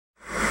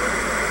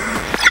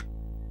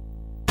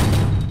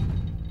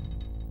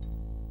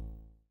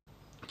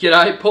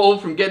G'day, Paul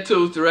from Get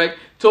Tools Direct,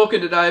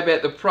 talking today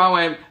about the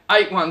Pro-Am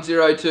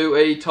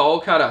 8102E tile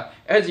cutter.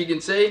 As you can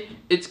see,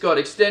 it's got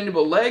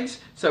extendable legs,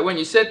 so when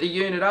you set the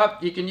unit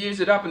up, you can use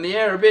it up in the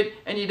air a bit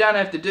and you don't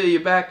have to do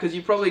your back because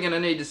you're probably going to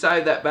need to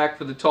save that back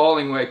for the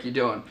tiling work you're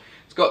doing.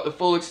 It's got the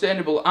full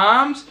extendable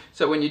arms,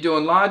 so when you're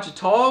doing larger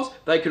tiles,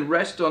 they can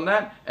rest on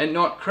that and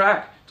not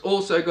crack. It's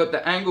also got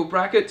the angle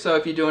bracket, so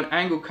if you're doing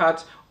angle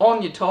cuts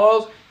on your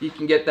tiles, you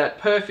can get that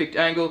perfect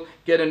angle,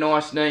 get a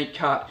nice neat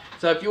cut.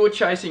 So if you're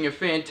chasing a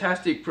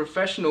fantastic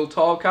professional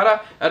tile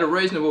cutter at a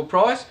reasonable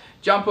price,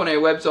 jump on our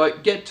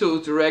website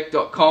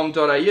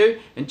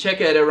gettoolsdirect.com.au and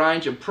check out our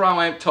range of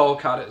Pro-Am tile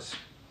cutters.